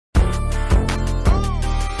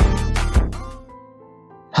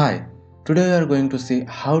Hi, today we are going to see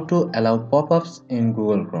how to allow pop-ups in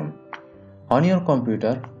Google Chrome. On your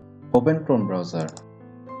computer, open Chrome browser.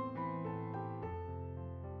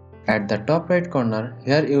 At the top right corner,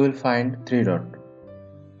 here you will find three dots.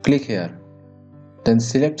 Click here, then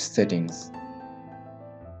select Settings.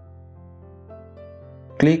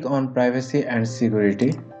 Click on Privacy and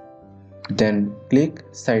Security, then click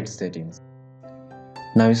Site Settings.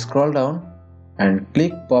 Now scroll down and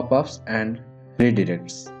click Pop-ups and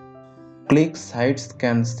Redirects. Click Sites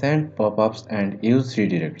can send pop-ups and use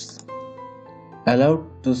redirects.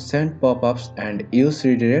 Allowed to send pop-ups and use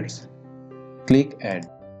redirects? Click Add.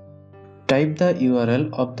 Type the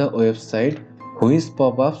URL of the website whose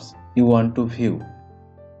pop-ups you want to view.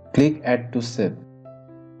 Click Add to save.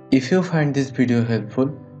 If you find this video helpful,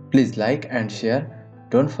 please like and share.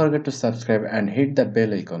 Don't forget to subscribe and hit the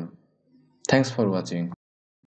bell icon. Thanks for watching.